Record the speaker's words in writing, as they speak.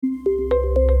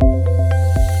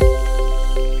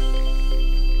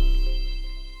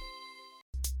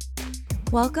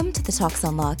Welcome to the Talks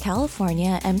on Law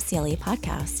California MCLE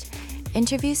podcast.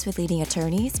 Interviews with leading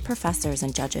attorneys, professors,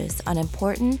 and judges on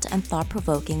important and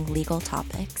thought-provoking legal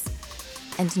topics.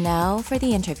 And now for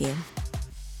the interview.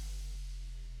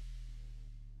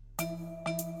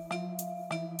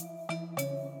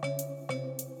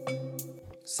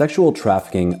 Sexual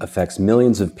trafficking affects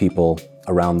millions of people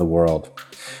around the world.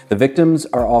 The victims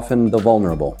are often the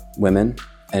vulnerable, women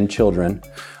and children,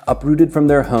 uprooted from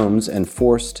their homes and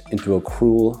forced into a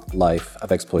cruel life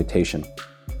of exploitation.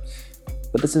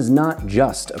 But this is not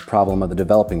just a problem of the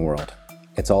developing world.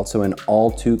 It's also an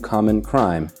all too common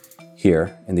crime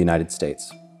here in the United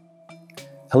States.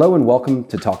 Hello and welcome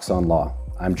to Talks on Law.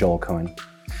 I'm Joel Cohen.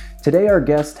 Today our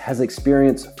guest has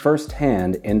experience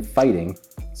firsthand in fighting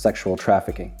sexual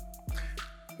trafficking.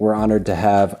 We're honored to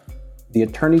have the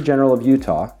Attorney General of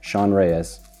Utah, Sean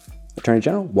Reyes. Attorney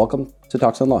General, welcome to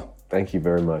Talks on Law. Thank you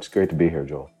very much. Great to be here,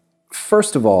 Joel.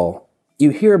 First of all,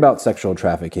 you hear about sexual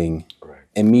trafficking. Right.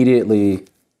 Immediately,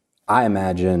 I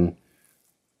imagine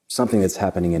something that's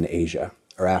happening in Asia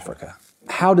or Africa.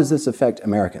 How does this affect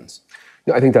Americans?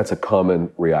 I think that's a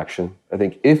common reaction. I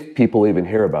think if people even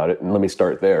hear about it, and let me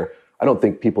start there, I don't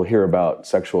think people hear about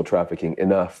sexual trafficking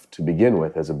enough to begin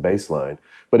with as a baseline.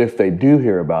 But if they do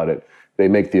hear about it, they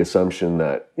make the assumption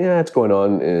that, it's going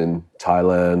on in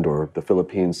Thailand or the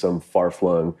Philippines, some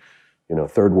far-flung,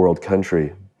 third world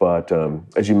country. But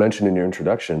as you mentioned in your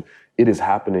introduction, it is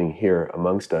happening here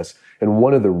amongst us. And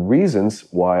one of the reasons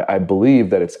why I believe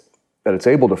that it's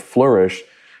able to flourish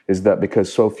is that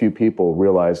because so few people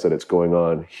realize that it's going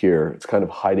on here. It's kind of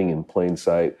hiding in plain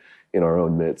sight in our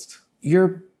own midst.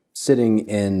 You're sitting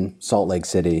in Salt Lake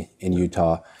City in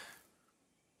Utah.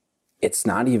 It's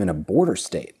not even a border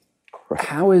state. Right.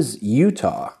 How is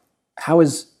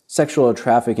sexual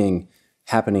trafficking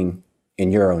happening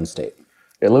in your own state?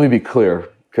 And let me be clear,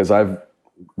 because I've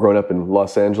grown up in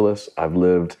Los Angeles. I've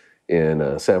lived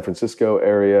in San Francisco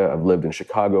area. I've lived in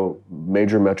Chicago,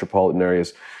 major metropolitan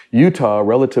areas. Utah,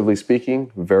 relatively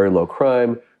speaking, very low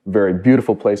crime, very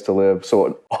beautiful place to live. So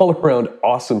an all-around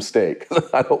awesome state.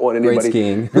 I don't want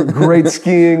anybody... Great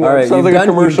skiing. All right,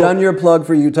 you've done your plug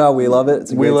for Utah. We love it.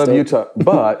 It's a great love state. Utah.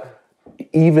 But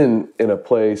even in a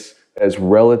place as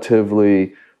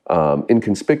relatively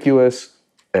inconspicuous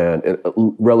and a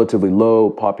relatively low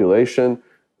population,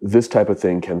 this type of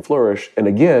thing can flourish. And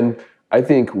again, I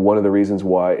think one of the reasons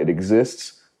why it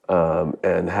exists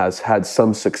and has had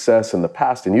some success in the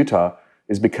past in Utah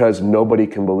is because nobody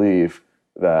can believe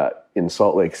that in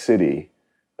Salt Lake City,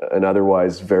 an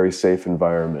otherwise very safe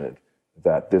environment,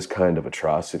 that this kind of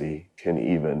atrocity can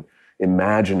even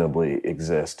imaginably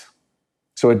exist.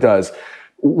 So it does.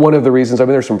 One of the reasons,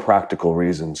 there's some practical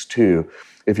reasons too.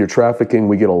 If you're trafficking,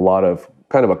 we get a lot of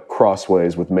kind of a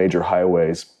crossways with major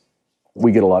highways.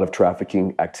 We get a lot of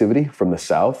trafficking activity from the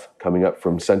south, coming up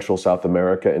from Central South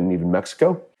America and even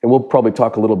Mexico. And we'll probably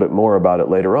talk a little bit more about it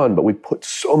later on, but we put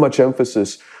so much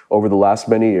emphasis over the last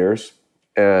many years,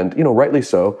 and rightly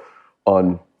so,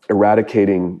 on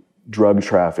eradicating drug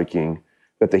trafficking,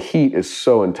 that the heat is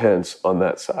so intense on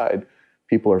that side.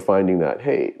 People are finding that,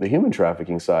 hey, the human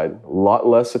trafficking side, a lot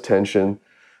less attention.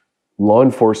 Law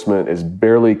enforcement is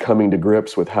barely coming to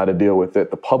grips with how to deal with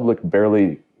it. The public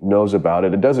barely knows about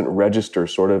it. It doesn't register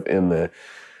sort of in the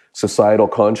societal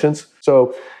conscience.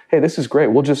 So, hey, this is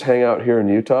great. We'll just hang out here in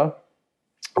Utah.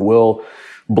 We'll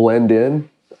blend in,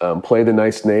 play the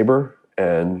nice neighbor,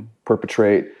 and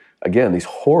perpetrate, again, these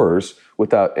horrors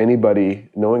without anybody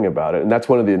knowing about it. And that's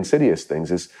one of the insidious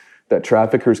things, is that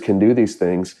traffickers can do these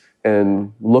things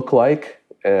and look like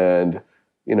and,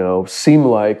 seem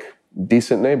like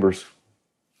decent neighbors.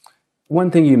 One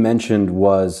thing you mentioned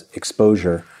was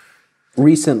exposure.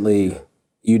 Recently,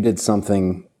 you did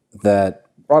something that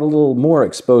brought a little more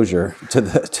exposure to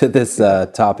this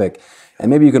topic, and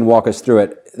maybe you can walk us through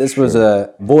it. This was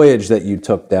a voyage that you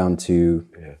took down to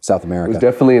South America. It was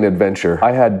definitely an adventure.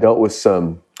 I had dealt with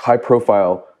some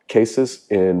high-profile cases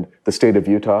in the state of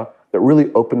Utah that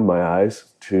really opened my eyes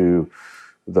to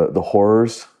the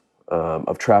horrors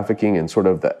of trafficking and sort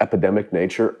of the epidemic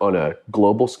nature on a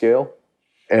global scale.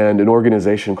 And an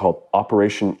organization called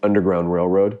Operation Underground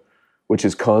Railroad, which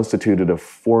is constituted of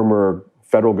former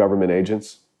federal government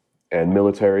agents and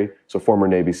military, so former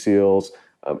Navy SEALs,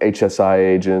 HSI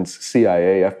agents,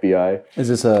 CIA, FBI. Is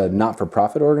this a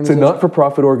not-for-profit organization? It's a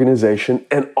not-for-profit organization,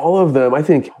 and all of them, I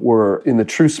think, were in the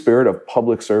true spirit of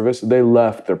public service. They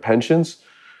left their pensions,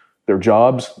 their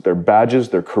jobs, their badges,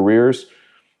 their careers,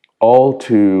 all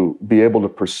to be able to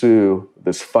pursue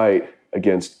this fight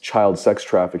against child sex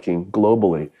trafficking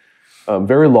globally.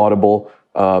 Very laudable.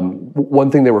 One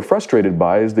thing they were frustrated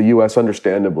by is the U.S.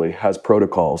 understandably has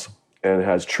protocols and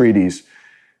has treaties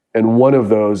And one of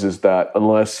those is that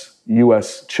unless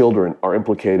U.S. children are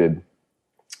implicated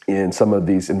in some of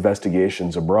these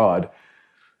investigations abroad,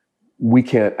 we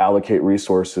can't allocate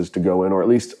resources to go in, or at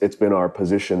least it's been our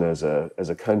position as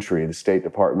a country, the State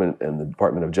Department and the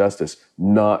Department of Justice,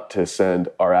 not to send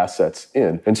our assets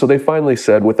in. And so they finally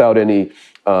said, without any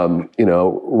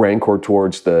rancor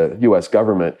towards the U.S.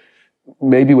 government,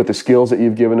 maybe with the skills that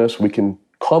you've given us, we can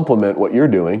complement what you're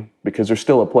doing, because there's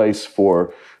still a place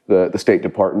for the State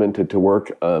Department to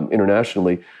work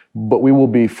internationally, but we will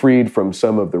be freed from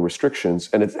some of the restrictions.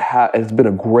 And it's been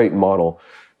a great model,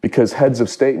 because heads of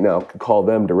state now can call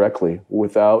them directly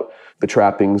without the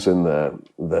trappings and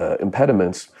the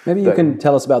impediments. Maybe you can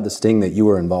tell us about the sting that you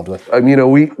were involved with.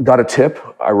 We got a tip,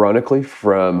 ironically,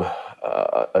 from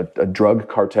a drug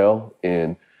cartel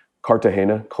in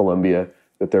Cartagena, Colombia,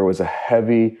 that there was a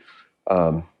heavy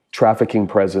trafficking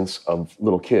presence of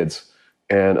little kids.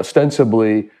 And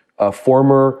ostensibly, a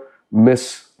former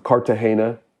Miss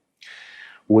Cartagena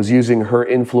was using her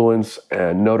influence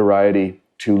and notoriety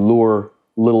to lure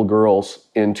little girls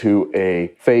into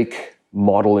a fake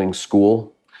modeling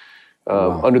school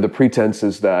under the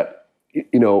pretenses that,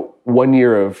 1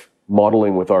 year of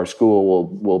modeling with our school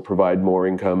will provide more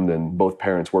income than both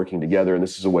parents working together, and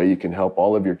this is a way you can help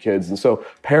all of your kids. And so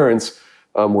parents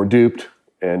were duped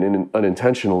and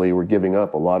unintentionally were giving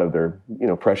up a lot of their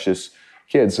precious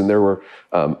kids, and there were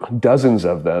dozens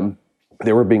of them.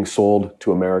 They were being sold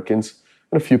to Americans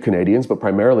and a few Canadians, but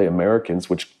primarily Americans,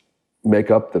 which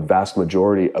make up the vast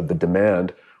majority of the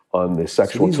demand on the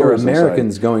sexual tourism tourism side. These are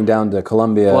Americans going down to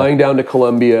Colombia. Flying down to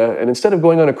Colombia, and instead of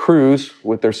going on a cruise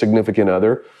with their significant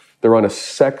other, they're on a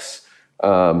sex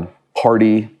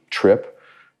party trip,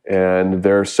 and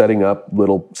they're setting up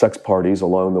little sex parties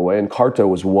along the way. And Carta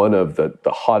was one of the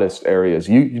hottest areas.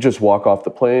 You just walk off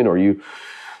the plane, or you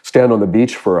stand on the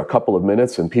beach for a couple of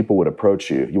minutes and people would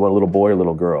approach you. You want a little boy or a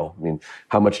little girl? I mean,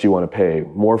 how much do you want to pay?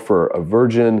 More for a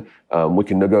virgin? We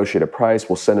can negotiate a price.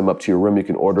 We'll send them up to your room. You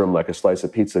can order them like a slice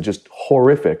of pizza. Just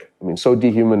horrific. I mean, so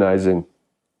dehumanizing.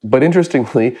 But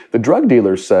interestingly, the drug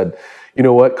dealers said, you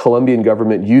know what, Colombian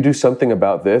government, you do something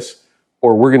about this,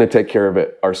 or we're going to take care of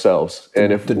it ourselves.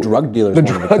 And if the drug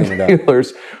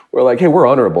dealers were like, hey, we're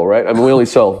honorable, right? I mean, we only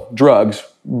sell drugs,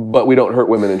 but we don't hurt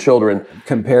women and children.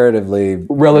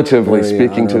 Relatively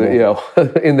speaking,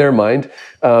 in their mind.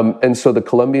 And so the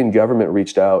Colombian government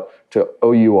reached out to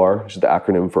OUR, which is the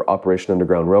acronym for Operation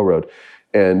Underground Railroad,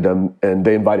 and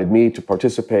they invited me to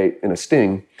participate in a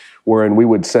sting wherein we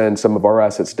would send some of our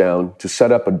assets down to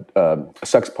set up a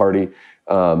sex party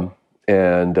and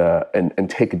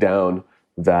take down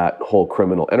that whole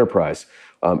criminal enterprise.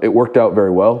 It worked out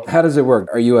very well. How does it work?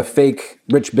 Are you a fake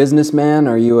rich businessman?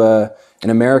 Are you an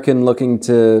American looking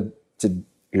to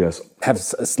Yes. have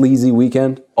a sleazy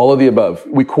weekend? All of the above.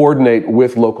 We coordinate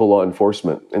with local law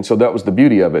enforcement. And so that was the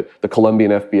beauty of it. The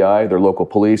Colombian FBI, their local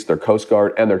police, their Coast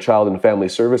Guard, and their child and family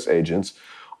service agents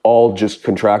all just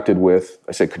contracted with,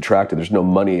 I say contracted, there's no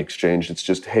money exchanged. It's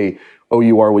just, hey,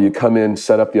 OUR, will you come in,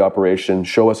 set up the operation,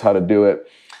 show us how to do it,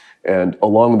 and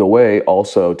along the way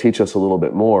also teach us a little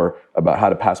bit more about how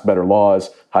to pass better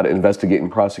laws, how to investigate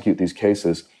and prosecute these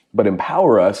cases, but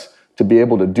empower us to be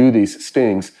able to do these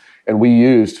stings. And we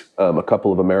used a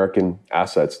couple of American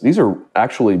assets. These are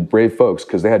actually brave folks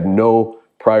because they had no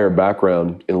prior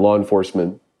background in law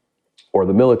enforcement or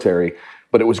the military,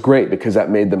 but it was great because that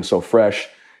made them so fresh.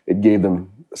 It gave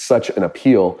them such an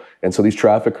appeal. And so these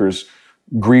traffickers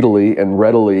greedily and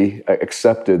readily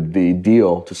accepted the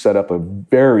deal to set up a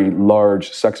very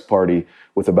large sex party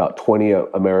with about 20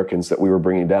 Americans that we were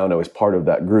bringing down. I was part of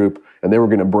that group, and they were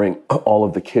going to bring all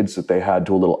of the kids that they had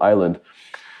to a little island.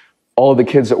 All of the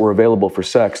kids that were available for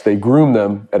sex, they groom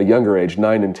them at a younger age,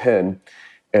 9 and 10,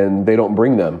 and they don't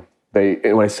bring them.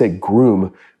 And when I say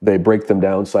groom, they break them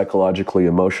down psychologically,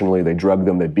 emotionally, they drug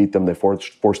them, they beat them, they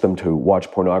force them to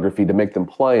watch pornography to make them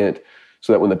pliant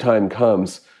so that when the time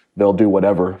comes, they'll do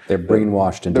whatever. They're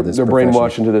brainwashed into this. They're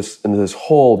brainwashed into this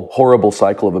whole horrible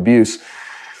cycle of abuse.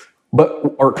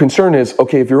 But our concern is,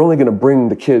 okay, if you're only going to bring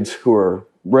the kids who are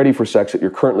ready for sex that you're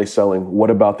currently selling,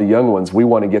 what about the young ones? We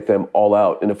want to get them all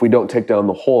out. And if we don't take down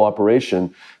the whole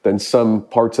operation, then some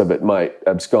parts of it might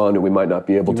abscond and we might not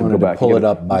be able to go back. Pull it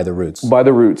up by the roots. By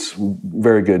the roots.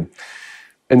 Very good.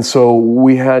 And so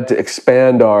we had to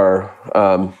expand our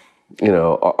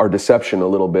deception a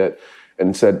little bit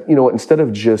and said, you know what, instead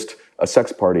of just a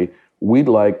sex party, we'd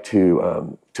like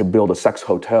to build a sex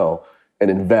hotel and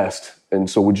invest. And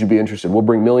so would you be interested? We'll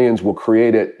bring millions, we'll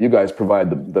create it. You guys provide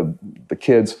the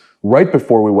kids. Right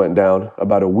before we went down,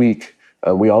 about a week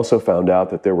We also found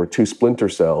out that there were 2 splinter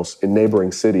cells in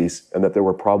neighboring cities and that there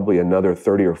were probably another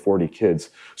 30 or 40 kids.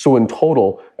 So in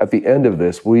total, at the end of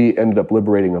this, we ended up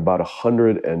liberating about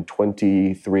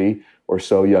 123 or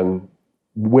so young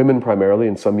women primarily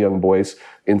and some young boys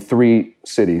in 3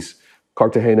 cities,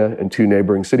 Cartagena and 2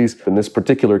 neighboring cities. In this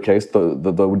particular case,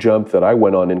 the jump that I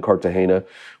went on in Cartagena,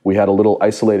 we had a little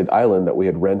isolated island that we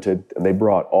had rented, and they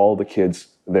brought all the kids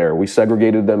there. We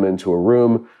segregated them into a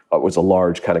room. It was a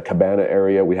large kind of cabana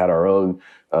area. We had our own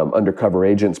undercover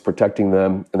agents protecting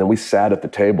them, and then we sat at the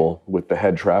table with the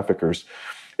head traffickers,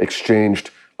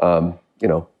 exchanged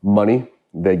money.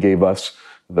 They gave us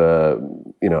the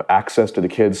access to the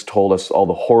kids, told us all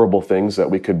the horrible things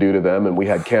that we could do to them, and we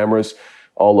had cameras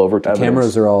all over. The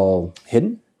cameras are all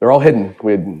hidden? They're all hidden.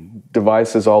 We had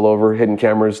devices all over, hidden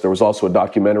cameras. There was also a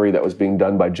documentary that was being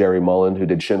done by Jerry Mullen, who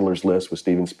did Schindler's List with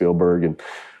Steven Spielberg and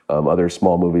other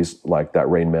small movies like that,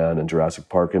 Rain Man and Jurassic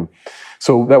Park. And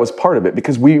so that was part of it,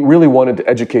 because we really wanted to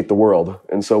educate the world.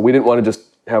 And so we didn't want to just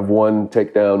have one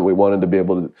takedown. We wanted to be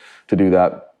able to do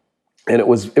that. And it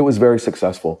was very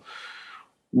successful.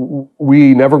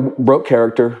 We never broke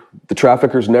character. The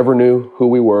traffickers never knew who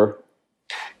we were.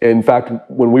 In fact,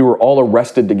 when we were all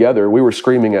arrested together, we were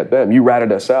screaming at them, "You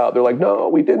ratted us out." They're like, "No,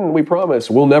 we didn't. We promise.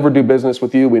 We'll never do business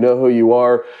with you. We know who you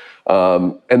are."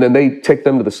 And then they take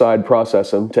them to the side,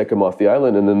 process them, take them off the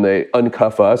island, and then they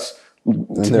uncuff us.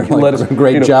 And they're like,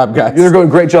 "Great job, guys." They're going,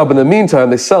 "Great job." In the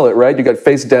meantime, they sell it, right? You got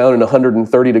face down in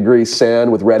 130 degrees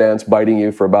sand with red ants biting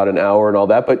you for about an hour and all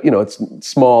that. But, it's a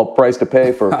small price to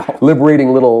pay for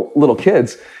liberating little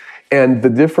kids. And the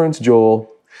difference, Joel,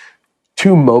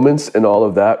 2 moments in all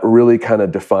of that really kind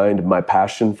of defined my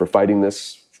passion for fighting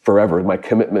this forever, my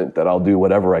commitment that I'll do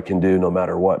whatever I can do, no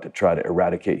matter what, to try to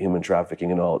eradicate human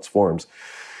trafficking in all its forms.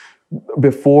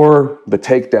 Before the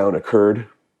takedown occurred,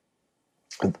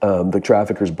 the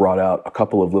traffickers brought out a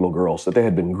couple of little girls that they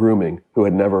had been grooming who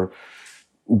had never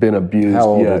been abused. How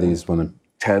old yet. are these women?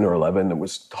 10 or 11. It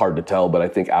was hard to tell, but I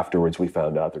think afterwards we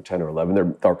found out they're 10 or 11.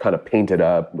 They're kind of painted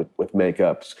up with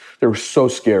makeups. They were so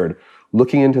scared,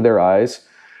 looking into their eyes.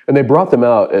 And they brought them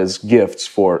out as gifts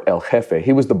for El Jefe.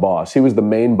 He was the boss. He was the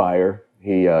main buyer.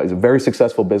 He is a very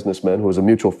successful businessman who was a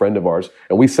mutual friend of ours.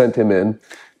 And we sent him in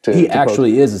to... He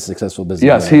actually is a successful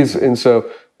businessman. Yes,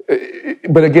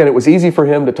 but again, it was easy for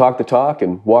him to talk the talk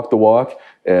and walk the walk.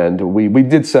 And we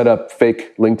did set up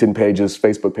fake LinkedIn pages,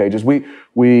 Facebook pages.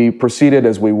 We proceeded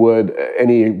as we would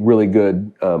any really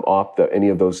good op that any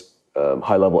of those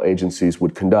high-level agencies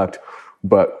would conduct.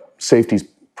 But safety's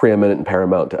preeminent and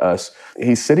paramount to us.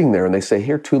 He's sitting there and they say,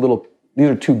 these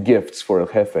are 2 gifts for El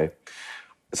Jefe.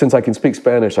 Since I can speak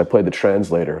Spanish, I played the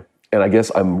translator. And I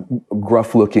guess I'm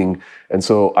gruff looking. And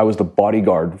so I was the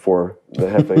bodyguard for the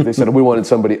Jefe. They said we wanted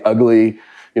somebody ugly,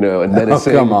 and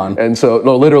menacing. Oh, come on. And so,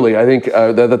 no, literally, I think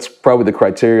that's probably the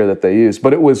criteria that they used.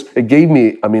 But it gave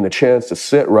me, a chance to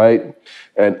sit right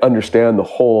and understand the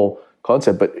whole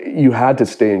concept. But you had to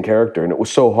stay in character. And it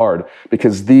was so hard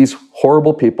because these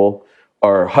horrible people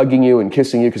are hugging you and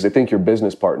kissing you because they think you're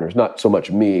business partners, not so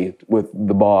much me with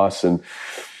the boss. And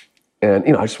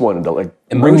I just wanted to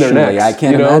bring their necks. I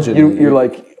can't imagine. You're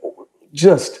like,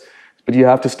 but you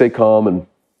have to stay calm. And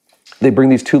they bring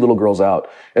these 2 little girls out.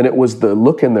 And it was the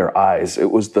look in their eyes. It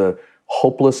was the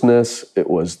hopelessness. It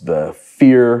was the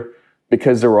fear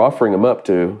because they were offering them up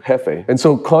to Jefe. And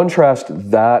so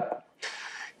contrast that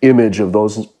image of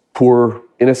those poor,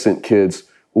 innocent kids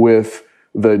with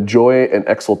the joy and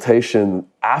exultation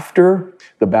after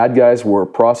the bad guys were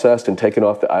processed and taken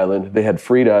off the island. They had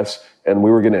freed us, and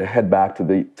we were going to head back to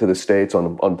the States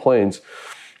on planes.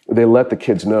 They let the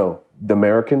kids know, the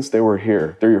Americans, they were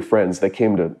here. They're your friends. They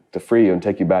came to free you and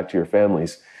take you back to your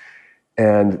families.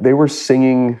 And they were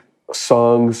singing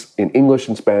songs in English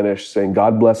and Spanish saying,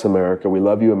 "God bless America. We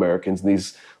love you, Americans." And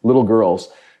these little girls,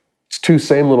 2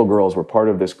 same little girls were part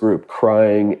of this group,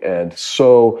 crying and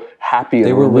so happy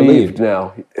and relieved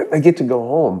now. They get to go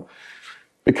home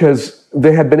because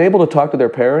they had been able to talk to their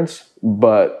parents,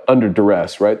 but under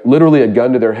duress, right? Literally a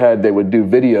gun to their head. They would do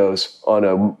videos on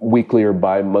a weekly or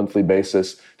bi-monthly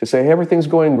basis to say, "Hey, everything's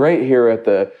going great here at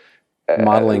the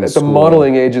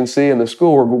modeling agency and the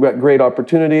school. We've got great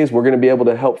opportunities. We're going to be able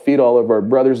to help feed all of our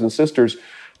brothers and sisters."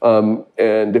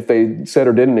 And if they said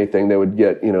or did anything, they would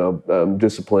get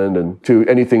disciplined and to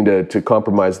anything to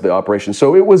compromise the operation.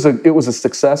 So it was a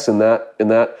success in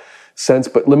that sense.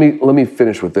 But let me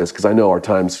finish with this because I know our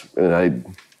times, and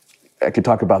I could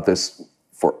talk about this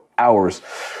for hours.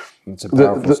 It's a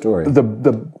powerful story.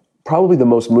 Probably the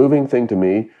most moving thing to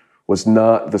me was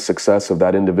not the success of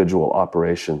that individual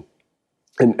operation,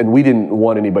 and we didn't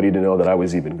want anybody to know that I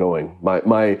was even going.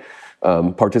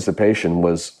 participation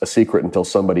was a secret until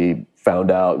somebody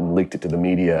found out and leaked it to the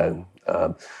media.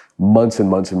 And months and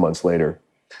months and months later,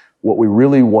 what we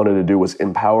really wanted to do was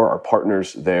empower our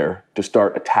partners there to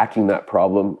start attacking that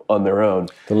problem on their own.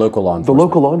 The local law enforcement. The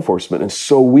local law enforcement. And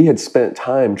so we had spent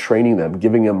time training them,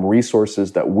 giving them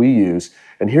resources that we use.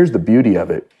 And here's the beauty of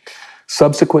it.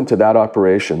 Subsequent to that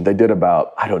operation, they did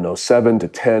about, 7 to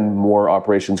 10 more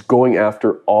operations going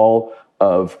after all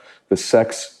of the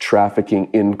sex trafficking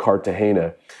in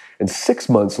Cartagena. And 6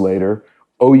 months later,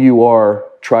 OUR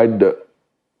tried to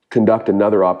conduct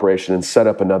another operation and set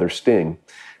up another sting.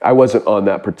 I wasn't on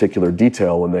that particular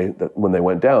detail when they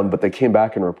went down, but they came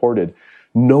back and reported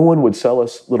no one would sell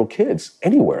us little kids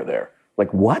anywhere there.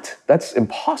 Like, what? That's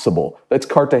impossible. That's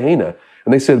Cartagena.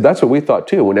 And they said, that's what we thought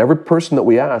too. And every person that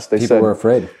we asked, People were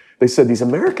afraid. They said, these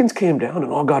Americans came down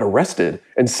and all got arrested.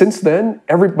 And since then,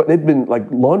 they've been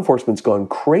law enforcement's gone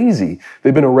crazy.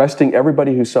 They've been arresting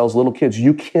everybody who sells little kids.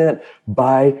 You can't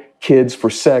buy kids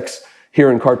for sex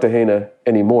here in Cartagena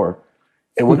anymore.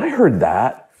 And when I heard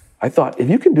that, I thought, if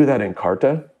you can do that in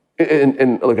Carta,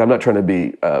 and look, I'm not trying to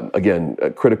be,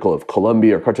 critical of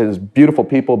Colombia or Cartagena's beautiful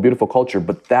people, beautiful culture,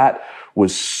 but that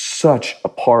was such a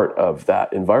part of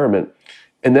that environment.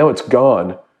 And now it's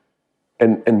gone.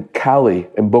 And Cali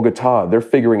and Bogota, they're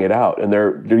figuring it out, and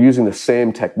they're using the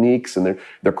same techniques, and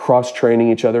they're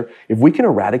cross-training each other. If we can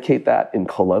eradicate that in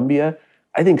Colombia,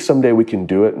 I think someday we can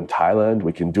do it in Thailand,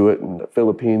 we can do it in the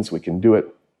Philippines, we can do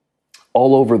it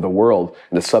all over the world,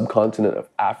 in the subcontinent of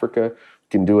Africa. We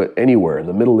can do it anywhere, in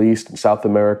the Middle East and South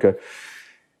America.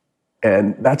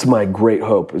 And that's my great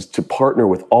hope, is to partner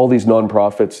with all these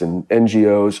nonprofits and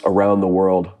NGOs around the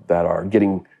world that are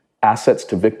getting assets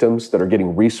to victims, that are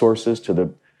getting resources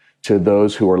to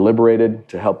those who are liberated,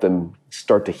 to help them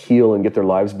start to heal and get their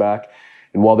lives back.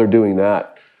 And while they're doing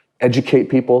that, educate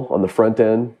people on the front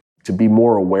end to be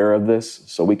more aware of this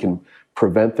so we can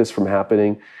prevent this from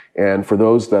happening. And for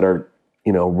those that are,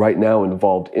 right now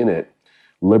involved in it,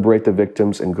 liberate the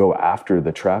victims and go after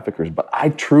the traffickers. But I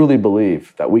truly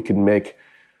believe that we could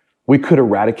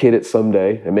eradicate it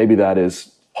someday. And maybe that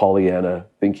is Pollyanna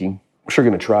thinking. I'm sure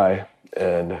going to try.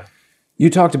 And you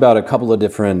talked about a couple of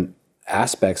different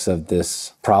aspects of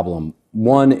this problem.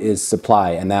 One is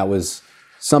supply, and that was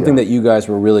something that you guys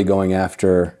were really going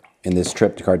after in this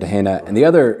trip to Cartagena. And the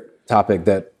other topic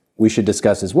that we should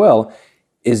discuss as well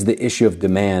is the issue of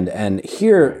demand. And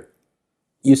here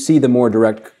you see the more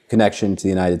direct connection to the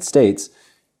United States.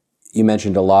 You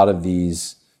mentioned a lot of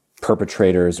these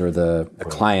perpetrators or the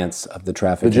clients of the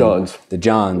trafficking. The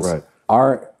Johns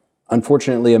are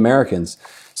unfortunately Americans.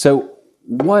 So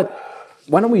why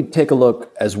don't we take a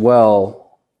look as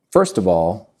well, first of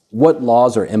all, what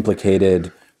laws are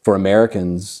implicated for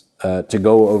Americans to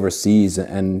go overseas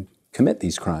and commit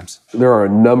these crimes? There are a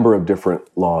number of different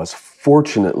laws.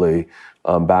 Fortunately,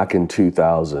 back in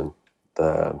 2000,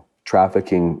 the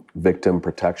Trafficking Victim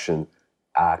Protection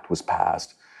Act was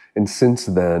passed. And since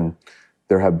then,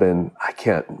 there have been, I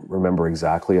can't remember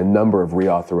exactly, a number of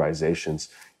reauthorizations.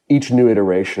 Each new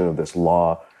iteration of this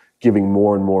law giving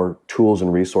more and more tools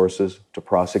and resources to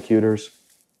prosecutors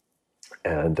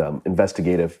and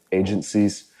investigative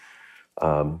agencies,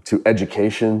 to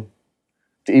education,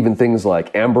 to even things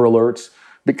like Amber Alerts,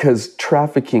 because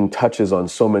trafficking touches on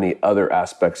so many other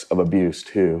aspects of abuse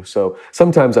too. So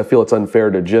sometimes I feel it's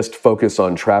unfair to just focus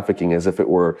on trafficking as if it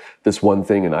were this one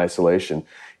thing in isolation.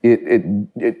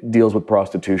 It deals with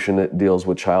prostitution, it deals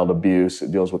with child abuse,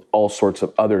 it deals with all sorts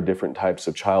of other different types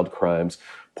of child crimes.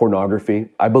 Pornography.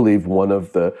 I believe one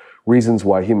of the reasons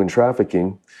why human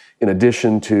trafficking, in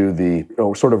addition to the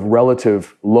sort of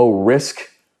relative low risk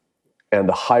and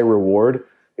the high reward,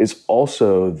 is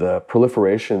also the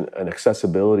proliferation and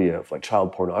accessibility of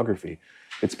child pornography.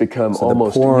 It's become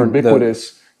almost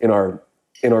ubiquitous in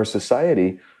our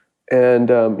society. And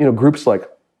groups like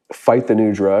Fight the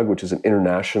New Drug, which is an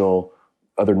international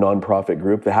other nonprofit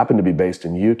group, they happen to be based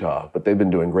in Utah, but they've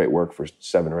been doing great work for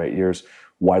 7 or 8 years.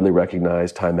 Widely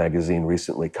recognized. Time magazine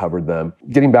recently covered them.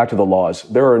 Getting back to the laws,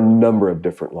 there are a number of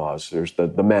different laws. There's the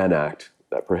Mann Act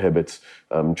that prohibits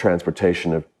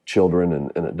transportation of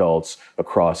children and adults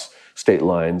across state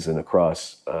lines and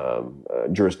across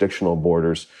jurisdictional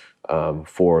borders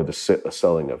for the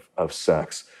selling of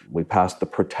sex. We passed the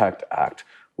Protect Act.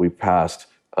 We passed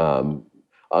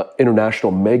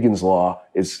international Megan's Law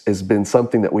has been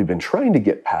something that we've been trying to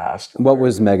get passed. What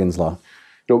was Megan's Law?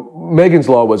 Megan's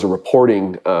Law was a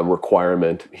reporting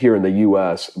requirement here in the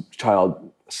U.S.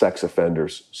 child sex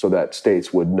offenders, so that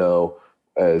states would know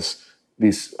as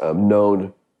these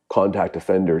known contact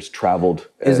offenders traveled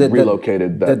and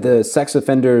relocated. That the sex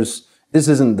offenders This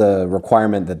isn't the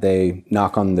requirement that they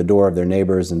knock on the door of their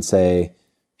neighbors and say,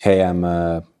 hey, I'm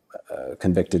a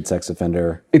convicted sex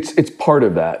offender. It's part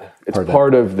of that. It's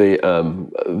part of the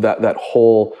that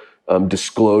whole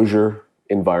disclosure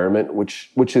environment,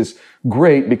 which is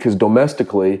great because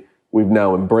domestically we've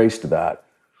now embraced that.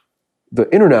 The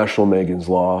international Megan's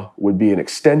Law would be an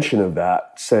extension of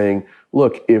that, saying,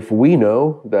 look, if we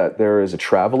know that there is a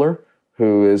traveler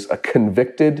who is a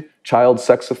convicted child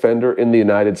sex offender in the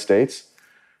United States,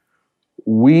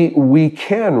 we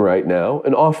can right now,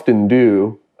 and often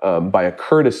do, by a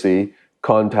courtesy,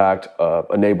 contact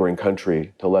a neighboring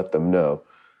country to let them know.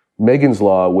 Megan's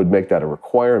Law would make that a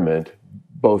requirement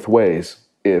both ways.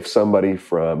 If somebody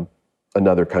from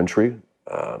another country,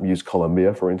 use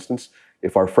Colombia for instance,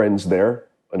 if our friends there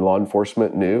and law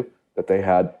enforcement knew that they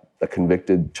had a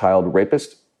convicted child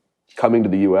rapist coming to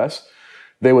the US,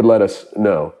 they would let us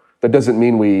know. That doesn't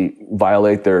mean we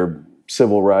violate their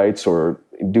civil rights or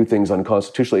do things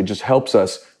unconstitutionally. It just helps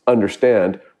us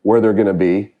understand where they're going to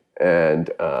be.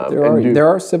 And there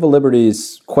are civil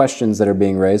liberties questions that are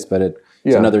being raised, but it's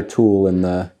another tool in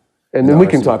the. And then we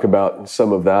can talk about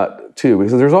some of that too,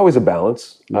 because there's always a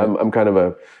balance. Right. I'm kind of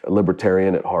a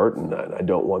libertarian at heart, and I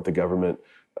don't want the government,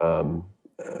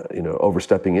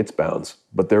 overstepping its bounds.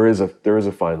 But there is a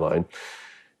fine line.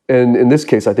 And in this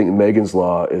case, I think Megan's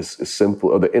Law is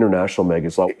simple, or the international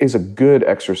Megan's Law is a good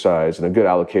exercise and a good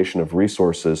allocation of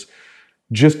resources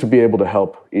just to be able to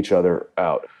help each other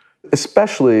out.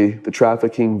 Especially the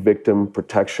Trafficking Victim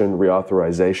Protection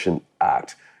Reauthorization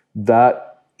Act.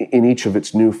 That, in each of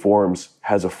its new forms,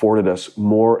 has afforded us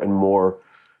more and more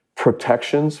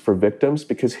protections for victims,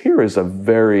 because here is a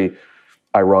very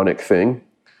ironic thing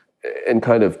and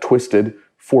kind of twisted.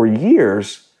 For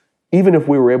years, even if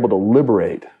we were able to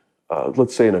liberate,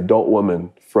 let's say, an adult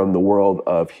woman from the world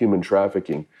of human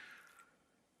trafficking,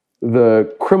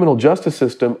 the criminal justice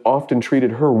system often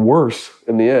treated her worse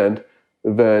in the end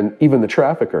than even the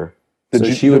trafficker.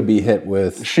 She would be hit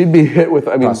with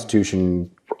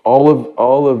prostitution,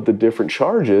 all of the different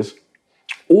charges,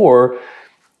 or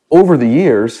over the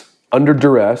years under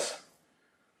duress,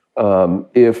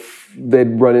 if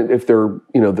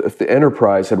the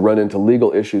enterprise had run into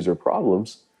legal issues or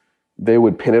problems, they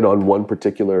would pin it on one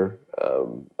particular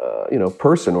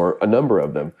person or a number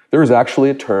of them. There is actually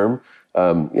a term,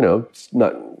 it's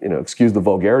not, excuse the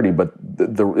vulgarity, but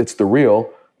it's the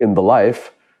real in the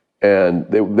life, and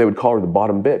they would call her the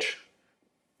bottom bitch,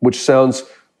 which sounds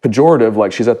pejorative,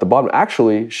 like she's at the bottom.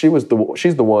 Actually, she's the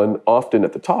one often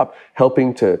at the top,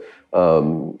 helping to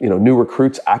new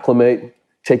recruits acclimate,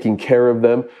 taking care of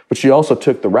them. But she also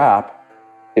took the rap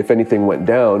if anything went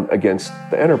down against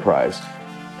the enterprise.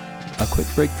 A quick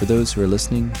break for those who are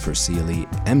listening for CLE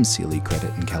MCLE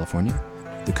credit in California.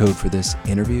 The code for this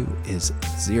interview is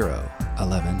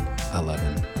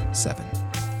 011117.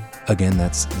 Again,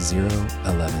 that's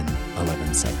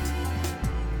 011117.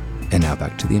 And now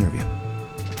back to the interview.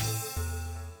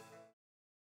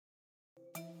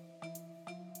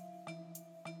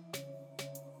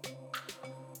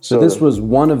 So this was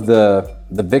one of the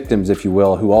victims, if you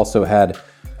will, who also had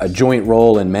a joint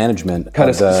role in management of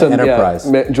the enterprise.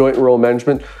 Joint role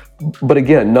management. But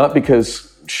again, not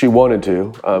because she wanted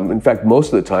to. In fact,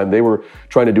 most of the time, they were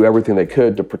trying to do everything they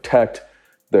could to protect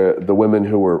the women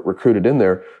who were recruited in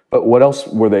there. But what else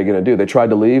were they going to do? They tried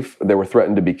to leave. They were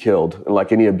threatened to be killed. And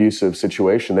like any abusive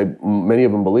situation, many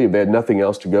of them believed they had nothing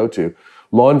else to go to.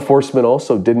 Law enforcement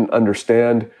also didn't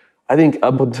understand. I think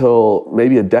up until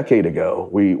maybe a decade ago,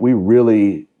 we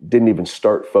really didn't even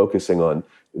start focusing on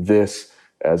this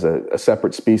as a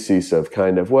separate species of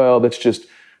kind of, well, that's just,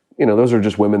 those are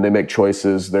just women. They make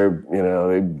choices. They're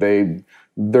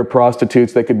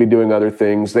prostitutes. They could be doing other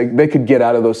things. They could get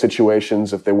out of those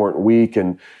situations if they weren't weak,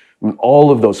 and all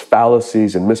of those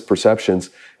fallacies and misperceptions.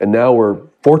 And now we're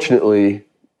fortunately,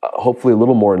 hopefully a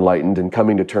little more enlightened and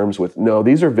coming to terms with, no,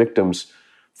 these are victims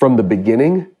from the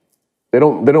beginning. They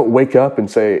don't wake up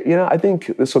and say, I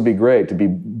think this would be great to be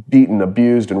beaten,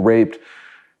 abused, and raped.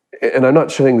 And I'm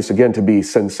not saying this again to be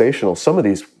sensational. Some of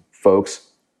these folks,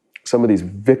 some of these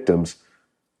victims,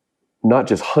 not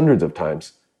just hundreds of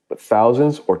times, but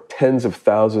thousands or tens of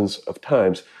thousands of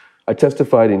times. I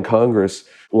testified in Congress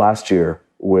last year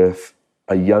with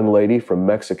a young lady from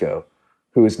Mexico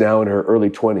who is now in her early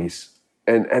 20s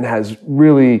and has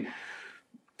really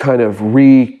kind of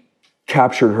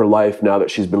recaptured her life now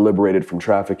that she's been liberated from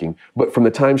trafficking. But from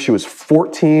the time she was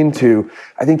 14 to,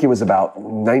 I think it was about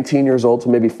 19 years old to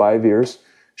maybe 5 years,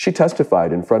 she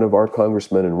testified in front of our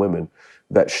congressmen and women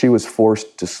that she was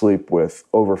forced to sleep with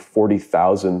over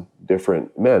 40,000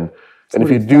 different men. 40, and if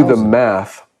you do the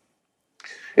math,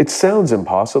 It sounds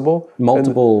impossible.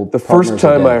 Multiple And the first partners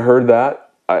time a day. I heard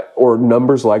that, or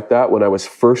numbers like that, when I was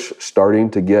first starting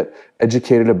to get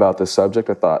educated about the subject,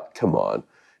 I thought, come on,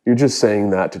 you're just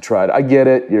saying that to try to, I get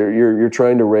it, you're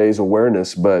trying to raise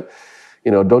awareness, but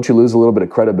don't you lose a little bit of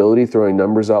credibility throwing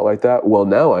numbers out like that? Well,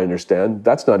 now I understand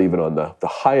that's not even on the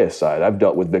highest side. I've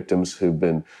dealt with victims who've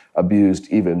been abused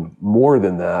even more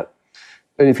than that.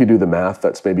 And if you do the math,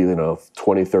 that's maybe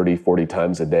 20, 30, 40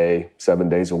 times a day, 7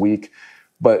 days a week.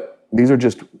 But these are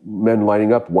just men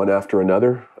lining up one after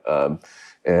another.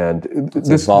 And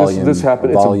this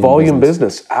happened. It's a volume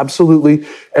business, absolutely.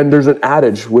 And there's an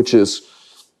adage which is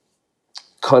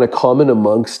kind of common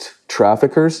amongst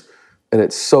traffickers, and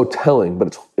it's so telling,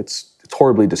 but it's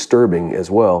horribly disturbing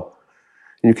as well.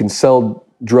 You can sell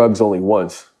drugs only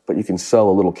once, but you can sell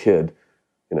a little kid,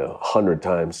 100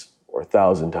 times or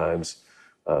 1,000 times.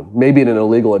 Maybe in an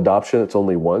illegal adoption, it's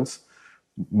only once.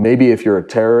 Maybe if you're a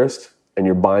terrorist and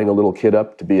you're buying a little kid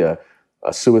up to be a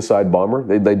suicide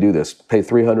bomber, they do this. Pay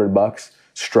 $300,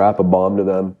 strap a bomb to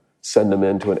them, send them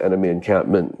into an enemy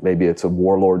encampment. Maybe it's a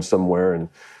warlord somewhere in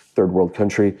third world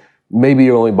country. Maybe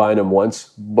you're only buying them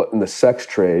once, but in the sex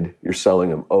trade, you're selling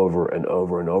them over and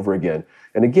over and over again.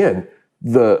 And again,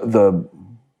 the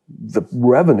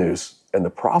revenues and the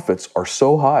profits are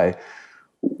so high.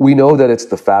 We know that it's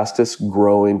the fastest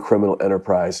growing criminal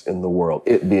enterprise in the world,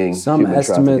 it being some human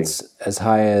estimates trafficking. as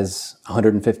high as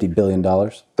 $150 billion.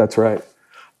 That's right.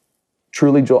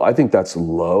 Truly, Joel, I think that's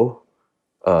low.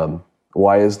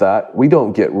 Why is that? We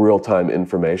don't get real-time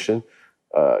information.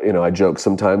 I joke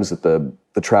sometimes that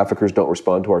the traffickers don't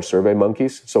respond to our survey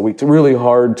monkeys. So it's really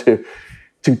hard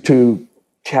to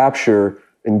capture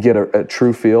and get a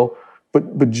true feel.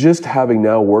 But just having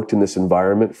now worked in this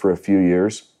environment for a few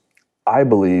years, I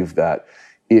believe that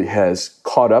it has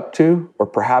caught up to, or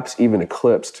perhaps even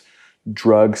eclipsed,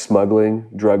 drug smuggling,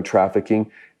 drug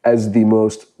trafficking as the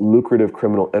most lucrative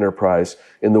criminal enterprise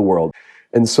in the world.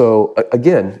 And so,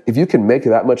 again, if you can make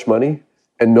that much money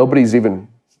and nobody's even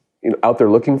out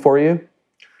there looking for you,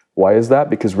 why is that?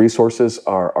 Because resources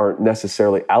aren't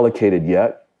necessarily allocated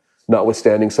yet,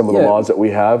 notwithstanding some of the laws that we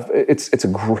have. It's a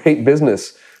great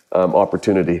business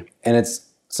opportunity. And it's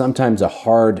sometimes a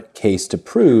hard case to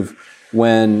prove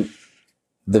when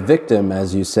the victim,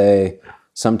 as you say,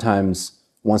 sometimes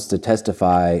wants to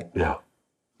testify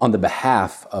on the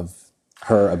behalf of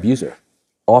her abuser.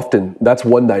 Often, that's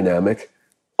one dynamic.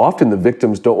 Often the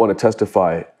victims don't want to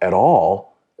testify at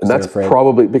all. And that's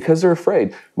probably because they're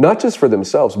afraid, not just for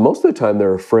themselves. Most of the time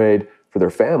they're afraid for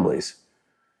their families.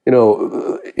 In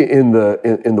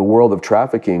the world of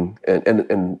trafficking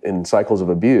and in cycles of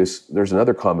abuse, there's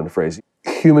another common phrase.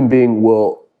 Human being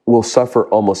will suffer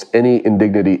almost any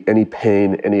indignity, any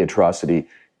pain, any atrocity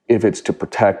if it's to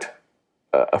protect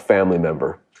a family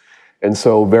member. And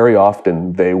so very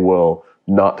often they will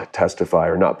not testify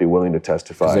or not be willing to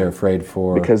testify.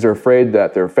 Because they're afraid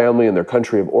that their family and their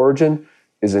country of origin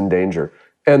is in danger.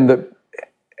 And the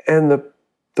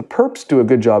perps do a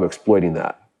good job exploiting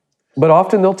that. But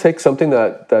often they'll take something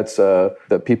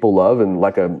that people love and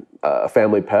like a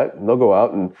family pet, and they'll go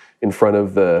out and in front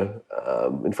of the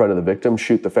victim,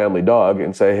 shoot the family dog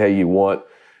and say, hey, you want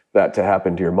that to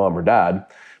happen to your mom or dad.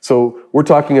 So we're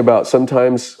talking about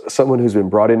sometimes someone who's been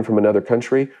brought in from another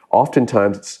country.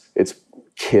 Oftentimes it's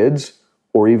kids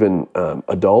or even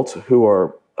adults who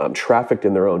are trafficked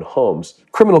in their own homes.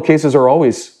 Criminal cases are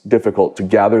always difficult to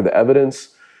gather the evidence,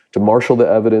 to marshal the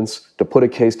evidence, to put a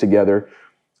case together.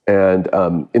 And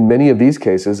in many of these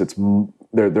cases,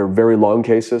 they're very long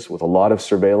cases with a lot of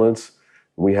surveillance.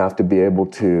 We have to be able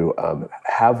to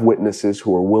have witnesses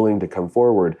who are willing to come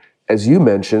forward. As you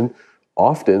mentioned,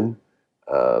 often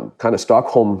kind of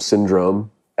Stockholm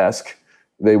Syndrome-esque,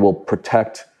 they will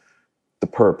protect the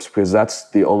perps because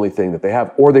that's the only thing that they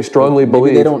have. Or they strongly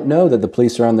believe... Maybe they don't know that the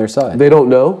police are on their side. They don't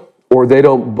know, or they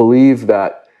don't believe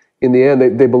that, in the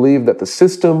end, they believe that the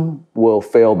system will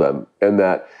fail them and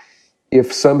that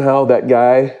if somehow that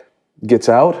guy gets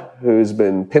out who's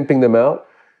been pimping them out,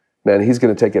 man, he's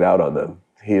going to take it out on them.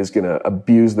 He is going to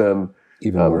abuse them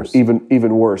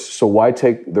even worse. So why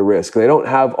take the risk? They don't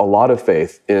have a lot of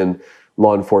faith in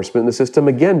law enforcement in the system,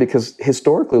 again, because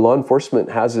historically law enforcement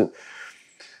hasn't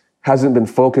been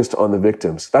focused on the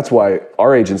victims. That's why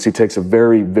our agency takes a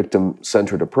very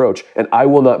victim-centered approach. And I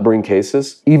will not bring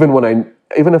cases, even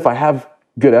if I have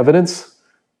good evidence,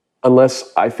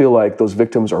 unless I feel like those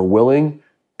victims are willing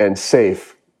and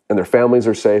safe and their families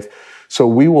are safe. So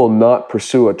we will not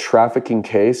pursue a trafficking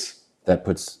case that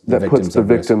puts the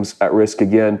victims at risk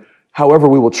again. However,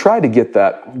 we will try to get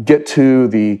to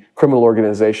the criminal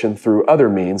organization through other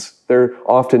means. They're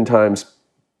oftentimes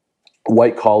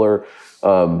white collar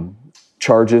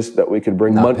charges that we could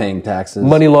bring. Not paying taxes.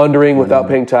 Money laundering without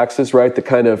paying taxes, right? The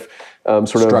kind of sort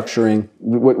structuring.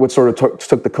 What sort of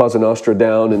took the Cosa Nostra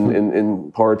down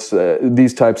in parts,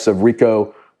 these types of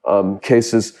RICO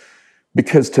cases.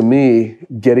 Because to me,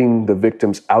 getting the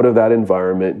victims out of that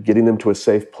environment, getting them to a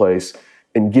safe place,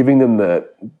 and giving them the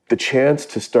chance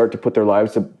to start to put their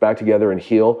lives back together and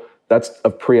heal, that's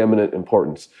of preeminent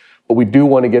importance. But we do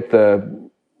want to get the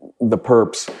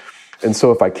perps, and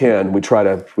so if I can, we try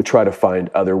to find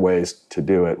other ways to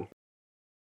do it.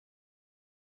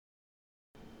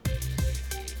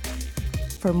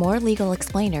 For more legal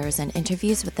explainers and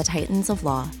interviews with the titans of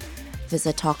law,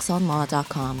 visit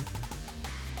talksonlaw.com.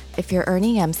 If you're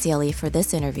earning MCLE for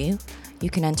this interview, you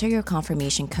can enter your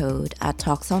confirmation code at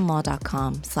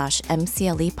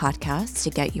talksonlaw.com/MCLE podcast to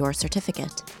get your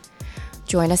certificate.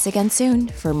 Join us again soon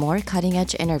for more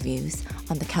cutting-edge interviews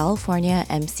on the California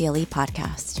MCLE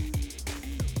podcast.